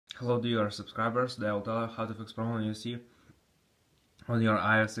Hello dear subscribers, they will tell you how to fix problem you see on your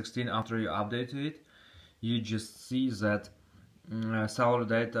iOS 16 after you update it. You just see that cellular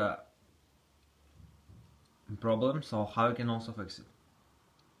data problem, so how you can also fix it.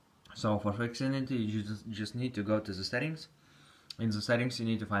 So for fixing it, you just need to go to the settings. In the settings you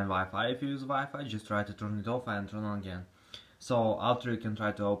need to find Wi-Fi. If you use Wi-Fi, just try to turn it off and turn on again. So after you can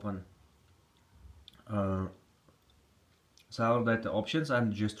try to open cellular data options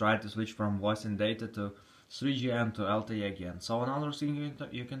and just try to switch from voice and data to 3G and to LTE again. So another thing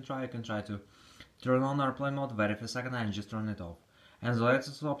you can try to turn on airplane mode, wait for a second and just turn it off. And the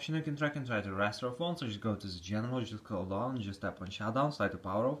latest option you can try to restore phone, so just go to the general, just scroll down, just tap on shutdown, slide to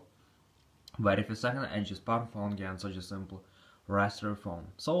power off, wait for a second and just power phone again, so just simple restore phone.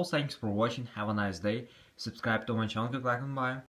 So thanks for watching, have a nice day, subscribe to my channel, click like and bye.